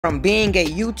From being a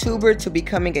YouTuber to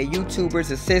becoming a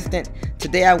YouTuber's assistant,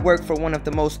 today I work for one of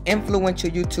the most influential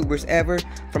YouTubers ever,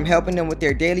 from helping them with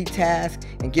their daily tasks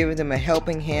and giving them a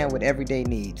helping hand with everyday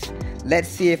needs. Let's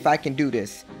see if I can do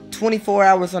this. 24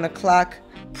 hours on the clock,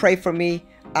 pray for me.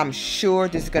 I'm sure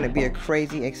this is going to be a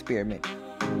crazy experiment.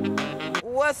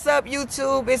 What's up,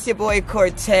 YouTube? It's your boy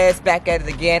Cortez back at it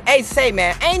again. Hey, say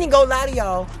man, I ain't even gonna lie to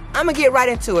y'all. I'm gonna get right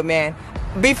into it, man.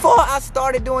 Before I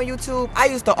started doing YouTube, I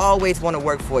used to always want to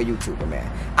work for a YouTuber,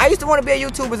 man. I used to want to be a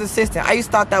YouTuber's assistant. I used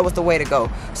to thought that was the way to go.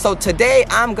 So today,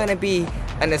 I'm going to be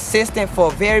an assistant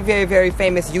for a very, very, very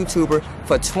famous YouTuber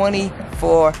for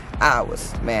 24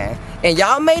 hours, man. And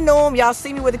y'all may know him. Y'all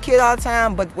see me with the kid all the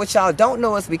time. But what y'all don't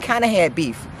know is we kind of had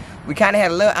beef. We kind of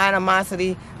had a little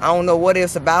animosity. I don't know what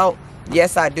it's about.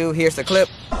 Yes, I do. Here's the clip.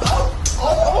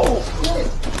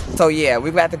 So yeah,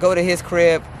 we about to go to his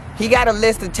crib. He got a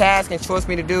list of tasks and chores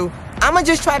for me to do. I'm gonna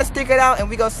just try to stick it out and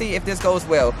we gonna see if this goes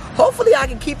well. Hopefully I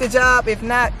can keep the job. If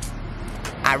not,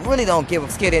 I really don't give a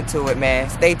skid into it, man.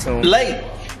 Stay tuned. Late.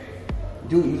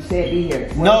 Dude, you said be here.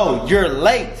 12. No, you're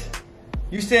late.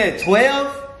 You said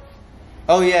 12?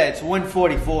 Oh yeah, it's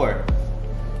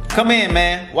 1:44. Come in,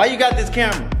 man. Why you got this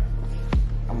camera?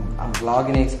 I'm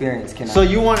vlogging the experience. So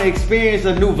you want to experience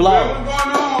a new vlog? What's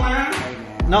going on, man? Hey,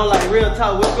 man. No, like real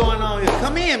talk. What's going on here?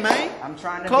 Come in, man. I'm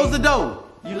trying to close the door.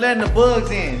 You letting the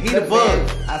bugs in. He the bug.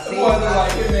 I see Boy, look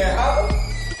like in there.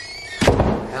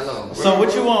 Hello. So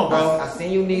what you want, bro? I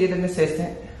seen you needed an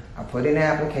assistant. I put in the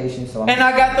application, so And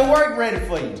I got the work ready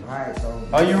for you. Alright, so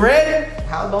Are you ready?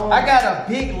 how long? I got a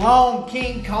big, long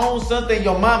King Kong, something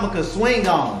your mama could swing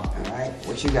on. Alright,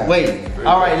 what you got? Wait.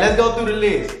 All right, let's go through the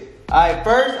list. All right,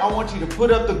 first I want you to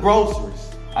put up the groceries.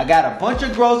 I got a bunch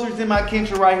of groceries in my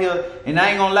kitchen right here, and I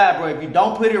ain't gonna lie, bro. If you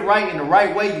don't put it right in the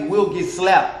right way, you will get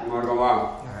slapped. I'm not gonna lie.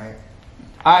 Alright.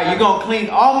 All right, you're gonna clean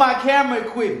all my camera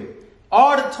equipment,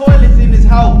 all the toilets in this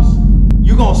house.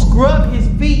 You gonna scrub his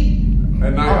feet.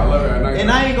 At night, I love it. At night. And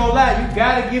I ain't gonna lie, you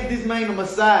gotta give this man a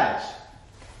massage.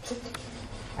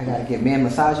 I gotta get man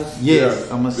massages? Yes,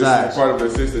 a This massage. is part of the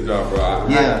assistant job, bro.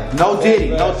 Yeah, no Diddy,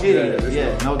 no Yeah, Diddy. yeah,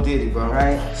 Yeah, no Diddy, bro.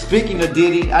 Right. Speaking of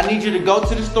Diddy, I need you to go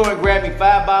to the store and grab me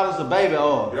 5 bottles of baby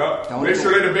oil. Yup. Don't Make do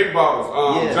sure they're the big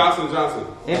bottles. Yeah. Johnson.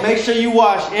 And make sure you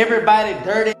wash everybody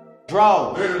dirty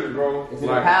drawers. Literally, bro. Is it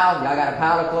a pile? Y'all got a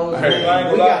pile of clothes? Hey,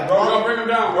 We got bro, don't bring them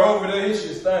down, bro. Over there, his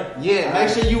shit stank. Yeah, make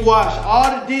sure you wash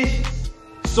all the dishes.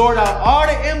 Sort out all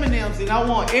the M&Ms, and I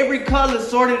want every color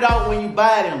sorted out when you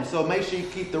buy them. So make sure you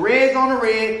keep the reds on the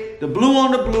red, the blue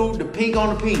on the blue, the pink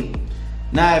on the pink.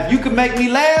 Now, if you can make me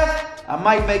laugh, I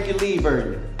might make you leave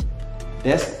early.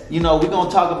 That's, we're gonna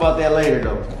talk about that later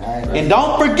though. Alright. And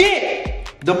don't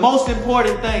forget the most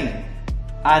important thing.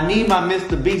 I need my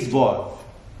Mr. Beast Boy.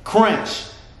 Crunch.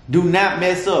 Do not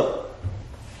mess up.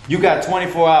 You got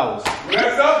 24 hours.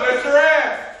 Mess up, that's your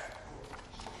ass.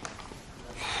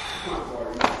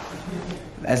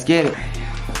 Let's get it.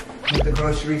 Put the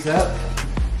groceries up.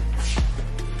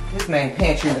 This man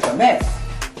pantry is a mess.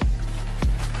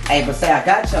 Hey, but say I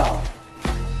got y'all.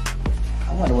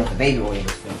 I wonder what the baby oil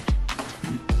is for.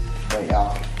 But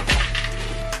y'all,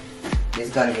 this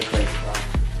is gonna get crazy,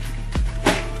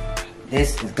 bro.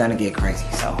 This is gonna get crazy,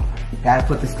 so gotta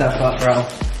put the stuff up, bro.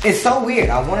 It's so weird.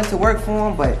 I wanted to work for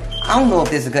him, but I don't know if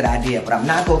this is a good idea, but I'm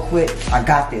not gonna quit. I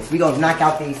got this. We gonna knock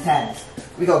out these tasks.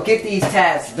 We gonna get these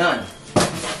tasks done.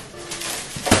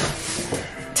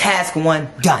 Task 1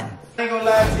 done. I ain't gonna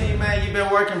lie to you, man. You've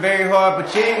been working very hard,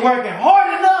 but you ain't working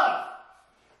hard enough.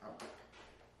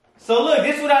 So look,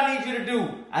 this is what I need you to do.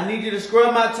 I need you to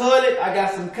scrub my toilet. I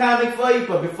got some comic for you,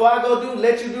 but before I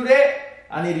let you do that,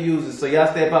 I need to use it. So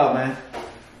y'all step out, man.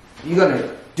 You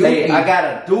gonna do Hey, it? I got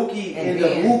a dookie and the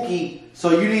wookie,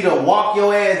 so you need to walk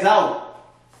your ass out.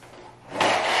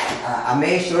 I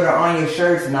made sure they're on your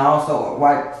shirts, and I also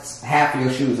wiped half of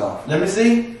your shoes off. Let me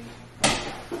see.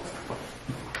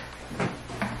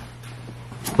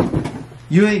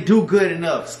 You ain't do good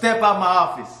enough. Step out my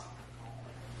office.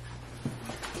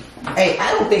 Hey,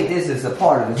 I don't think this is a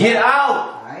part of the Get job.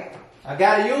 out. Alright? I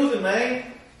gotta use it, man.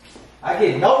 I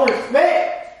get no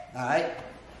respect. Alright?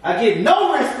 I get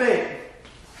no respect.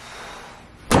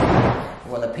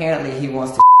 Well, apparently he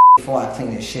wants to before I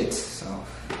clean his shits, so.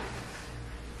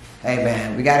 Hey,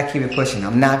 man, we gotta keep it pushing.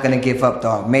 I'm not gonna give up,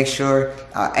 dog. Make sure,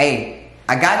 hey,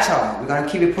 I got y'all. We're gonna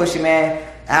keep it pushing, man.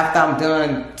 After I'm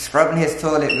done scrubbing his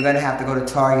toilet, we're gonna have to go to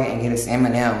Target and get us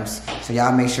M&Ms. So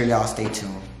y'all make sure y'all stay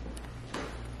tuned.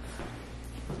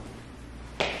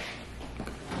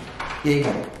 Here you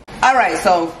go. Alright,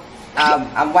 so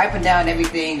I'm wiping down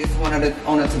everything. This is one of the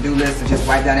on the to-do list to just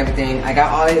wipe down everything. I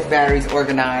got all of his batteries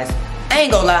organized. I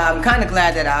ain't gonna lie, I'm kinda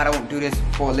glad that I don't do this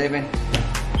for a living.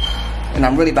 and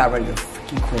I'm really about ready to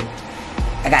freaking quit.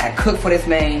 I gotta cook for this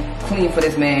man, clean for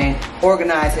this man,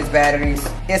 organize his batteries.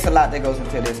 It's a lot that goes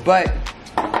into this, but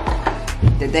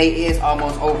the day is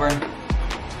almost over.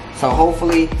 So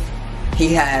hopefully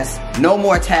he has no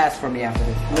more tasks for me after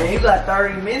this. Man, you got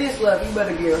 30 minutes left. You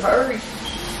better get hurry.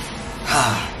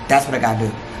 That's what I gotta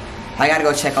do. I gotta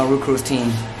go check on Root Crew's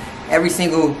team. Every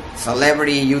single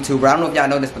celebrity, YouTuber, I don't know if y'all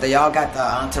know this, but they all got the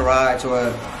entourage or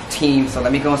a team. So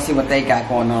let me go and see what they got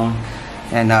going on.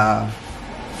 And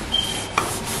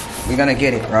we're gonna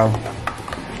get it, bro.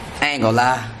 I ain't gonna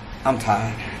lie, I'm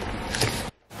tired.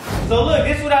 So look,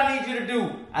 this is what I need you to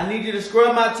do. I need you to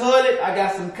scrub my toilet. I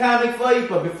got some comic for you,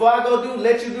 but before I go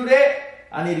let you do that,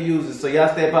 I need to use it. So y'all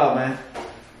step out, man.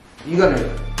 You gonna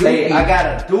do Hey, I got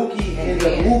a dookie and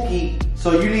a wookie,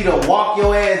 so you need to walk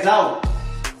your ass out.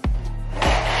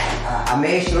 I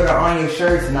made sure to iron your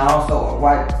shirts and I also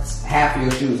wiped half of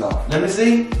your shoes off. Let me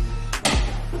see.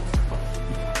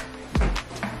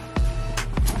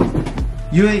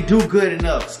 You ain't do good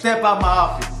enough. Step out my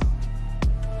office.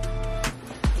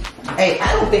 Hey,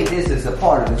 I don't think this is a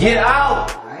part of the Get job.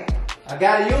 out. Alright? I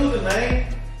gotta use it, man.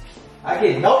 I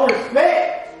get no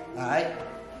respect. Alright?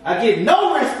 I get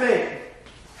no respect.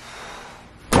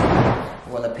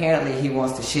 Well, apparently he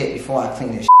wants to shit before I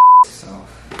clean his so.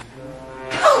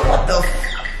 Oh, what the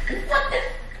What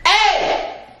the?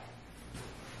 Hey!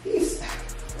 He's.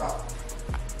 Bro.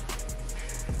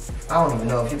 I don't even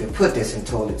know if you can put this in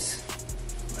toilets.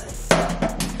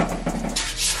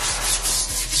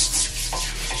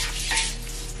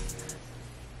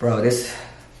 Bro, this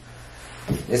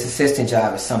assistant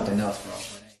job is something else, bro.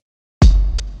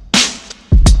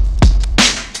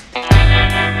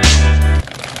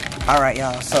 Alright,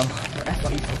 y'all, so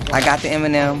I got the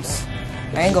M&Ms.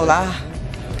 I ain't gonna lie,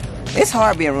 it's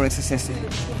hard being Runick's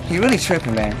assistant. He really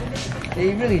tripping, man.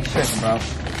 He really tripping, bro.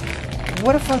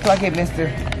 What the fuck do I get, mister?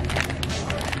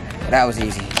 That was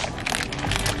easy.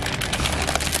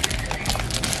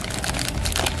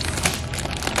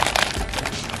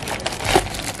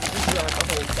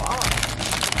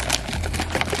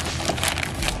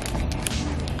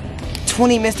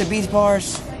 $20 Mr. Beast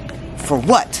bars? For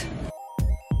what?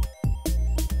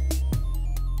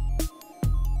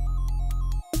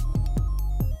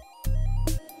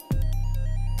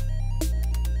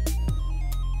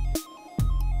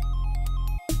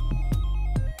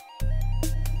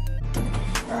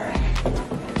 Alright.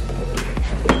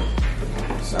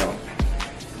 So,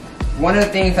 one of the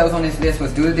things that was on this list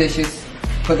was do the dishes,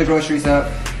 put the groceries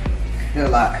up, did a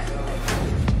lot.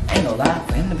 Ain't no lie,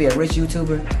 for him to be a rich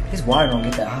YouTuber, his water don't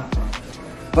get that hot, bro.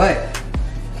 But,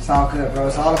 it's all good, bro.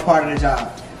 It's all a part of the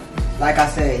job. Like I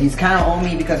said, he's kind of on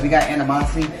me because we got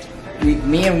animosity.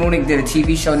 Me and Runick did a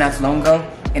TV show not too long ago.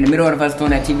 In the middle of us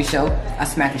doing that TV show, I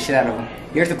smacked the shit out of him.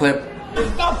 Here's the clip.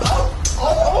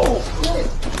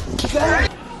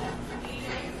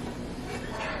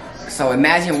 So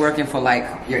imagine working for like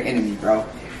your enemy, bro.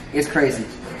 It's crazy.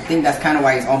 I think that's kind of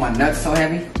why he's on my nuts so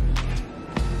heavy.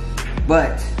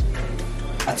 But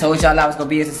I told y'all I was gonna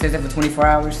be his assistant for 24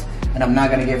 hours, and I'm not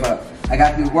gonna give up. I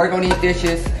got to work on these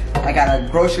dishes. I got a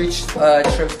grocery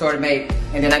trip store to make,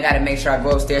 and then I gotta make sure I go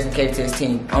upstairs and cater to his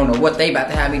team. I don't know what they about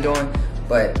to have me doing,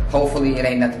 but hopefully it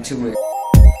ain't nothing too weird.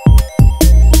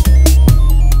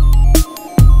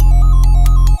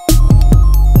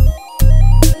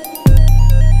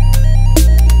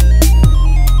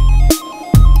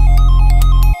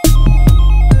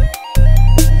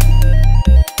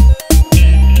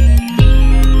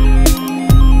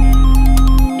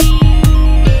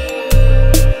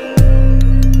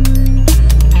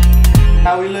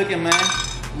 How we looking, man?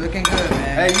 Looking good,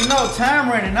 man. Hey, you know time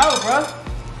running out, bro.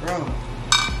 Bro,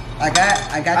 I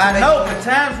got I know, but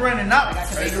time's running out.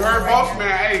 Hey, you heard boss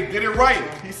man, hey, get it right.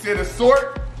 He said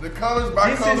assort the colors by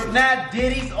This colors. is not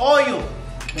Diddy's oil.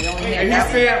 They only And he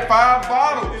had said 5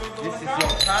 bottles. This is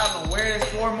your problem. Where is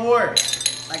 4 more?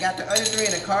 I got the other 3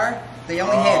 in the car. They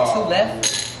only had 2 left.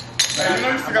 But You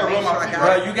know you still gotta roll my feet,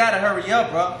 Bro, you gotta hurry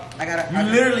up, bro.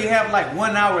 You literally have like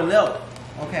 1 hour left.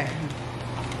 Okay.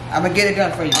 I'm gonna get it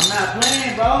done for you. I'm not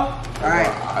playing, bro.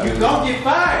 Alright. You don't get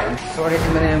fired. Sorted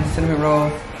M&M's, cinnamon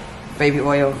roll, baby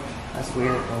oil. That's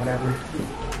weird, or whatever.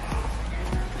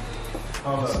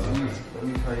 Hold up, let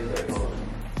me tell you that.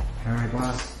 Alright,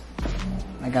 boss.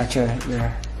 I got your.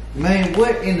 Man,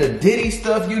 what in the Diddy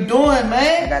stuff you doing, I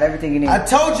man? got everything you need. I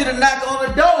told you to knock on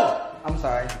the door. I'm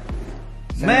sorry.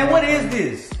 Man, what is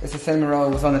this? It's a cinnamon roll.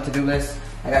 It was on the to-do list.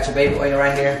 I got your baby oil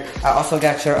right here. I also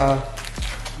got your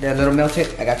the little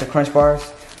milkshake. I got your crunch bars.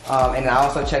 And I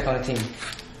also checked on the team.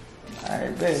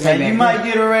 Alright, man, you might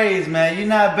get a raise, man. You're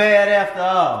not bad after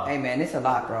all. Hey man, it's a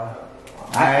lot, bro.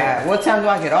 Alright. What time do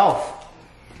I get off?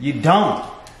 You don't.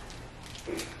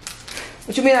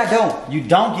 What you mean I don't? You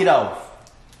don't get off.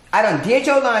 I done did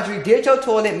your laundry, did your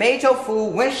toilet, made your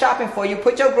food, went shopping for you,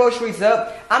 put your groceries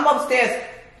up. I'm upstairs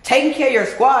taking care of your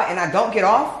squad and I don't get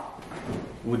off?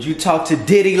 Would you talk to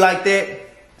Diddy like that?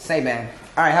 Say, man.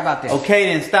 All right, how about this? Okay,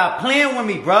 then stop playing with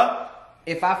me, bruh.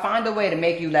 If I find a way to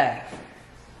make you laugh,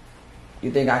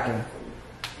 you think I can?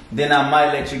 Then I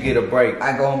might let you get a break.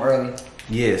 I go home early.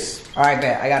 Yes. All right,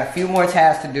 bet. I got a few more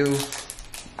tasks to do.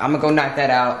 I'm gonna go knock that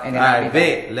out, and then All right,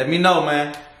 bet. Let me know,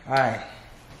 man. All right.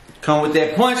 Come with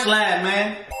that punchline,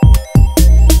 man.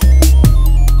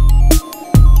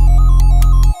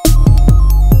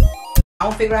 I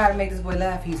don't figure out how to make this boy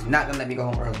laugh. He's not gonna let me go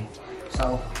home early.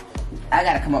 So I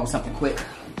gotta come up with something quick.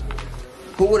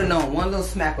 Who would have known one little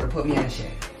smack would have put me in the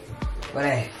shade? But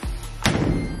hey,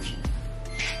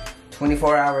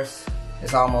 24 hours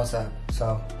is almost up.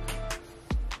 So,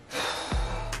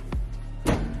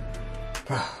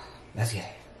 bro, let's get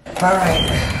it. All right.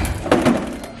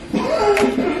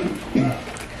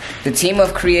 The team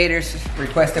of creators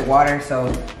requested water,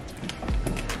 so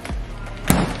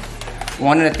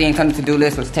one of the things on the to-do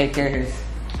list was take care of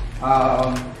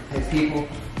his people.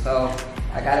 So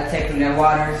I gotta take them their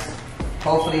waters.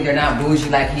 Hopefully they're not bougie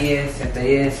like he is. If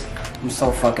they is, I'm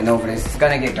so fucking over this. It's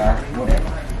gonna get dark, whatever.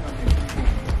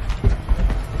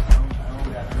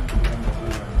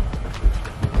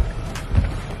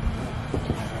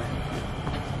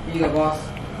 Here you go, boss. I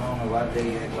don't know why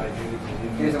they act like you.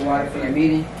 Here's the water for your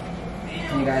meeting.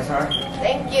 And you guys are?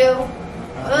 Thank you.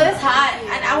 Oh, it's hot.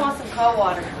 I want some cold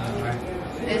water.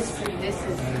 This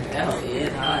is.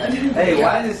 Hey,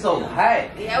 why is it so hot?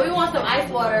 Yeah, we want some ice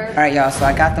water. All right, y'all. So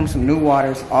I got them some new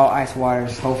waters, all ice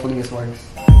waters. Hopefully this works.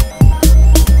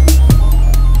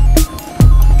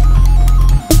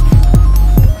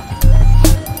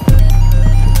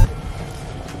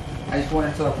 I just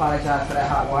wanted to apologize for that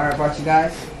hot water I brought you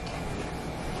guys.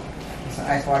 Some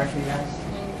ice water for you guys.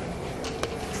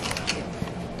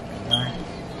 Alright.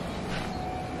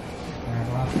 Alright,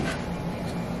 well.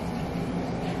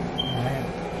 Alright.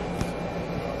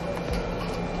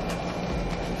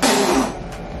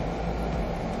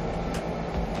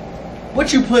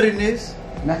 What you put in this?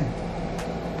 Nothing.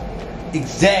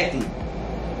 Exactly.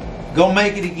 Go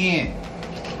make it again.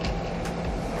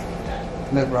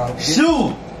 Look, bro.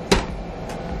 Shoot!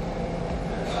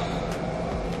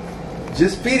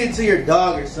 Just feed it to your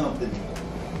dog or something.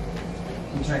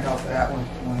 You drink off of that one.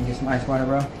 You want to get some ice water,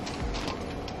 bro? Alright.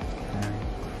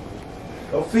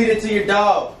 Go feed it to your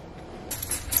dog.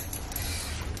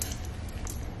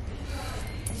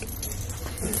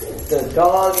 The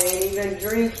dog ain't even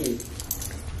drinking.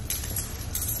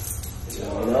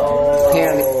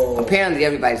 No. Apparently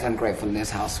everybody's ungrateful in this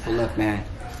house. But look, man,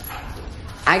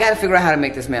 I gotta figure out how to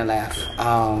make this man laugh.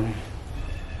 I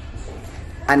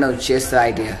know just the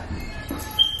idea.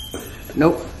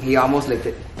 Nope, he almost licked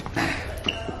it.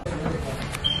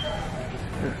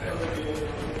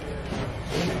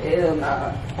 Hell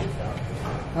nah.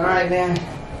 Alright, man.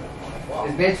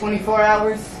 It's been 24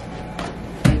 hours.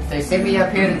 They sent me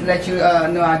up here to let you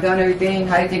know I done everything.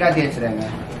 How do you think I did today,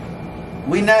 man?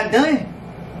 We not done.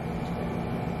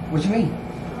 What you mean?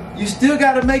 You still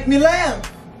gotta make me laugh.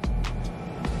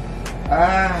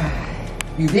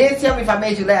 You did tell me if I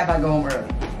made you laugh, I'd go home early.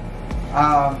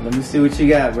 Let me see what you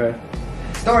got, bro.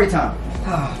 Story time.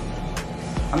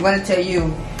 I'm gonna tell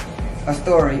you a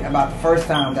story about the first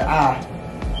time that I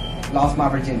lost my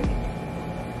virginity.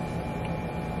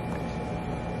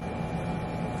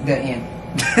 The end.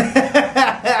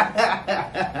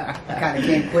 Kind of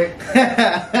came quick.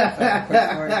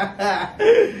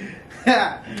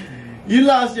 You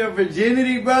lost your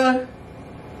virginity, bro?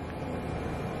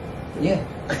 Yeah.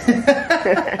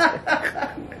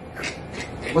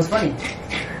 What's funny?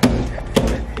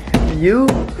 You?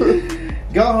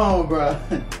 Go home, bro.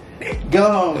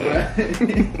 Go home, bro.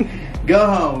 Go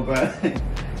home, bro.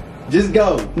 Just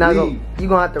go. Now go. You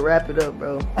gonna have to wrap it up,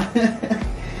 bro.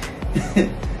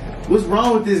 What's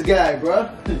wrong with this guy, bro?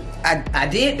 I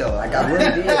did though. Like I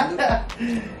really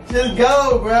did. Just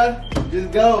go, bro.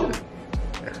 Just go.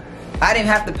 I didn't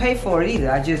have to pay for it either.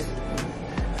 I just.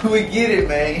 We get it,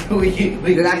 man.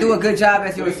 Did I do a good job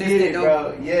as your we assistant, get it, though?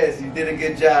 bro. Yes, you did a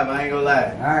good job. I ain't gonna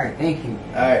lie. All right, thank you.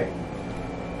 All right.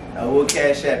 I will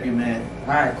cash app you, man.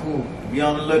 All right, cool. Be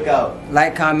on the lookout.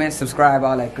 Like, comment, subscribe,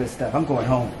 all that good stuff. I'm going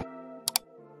home.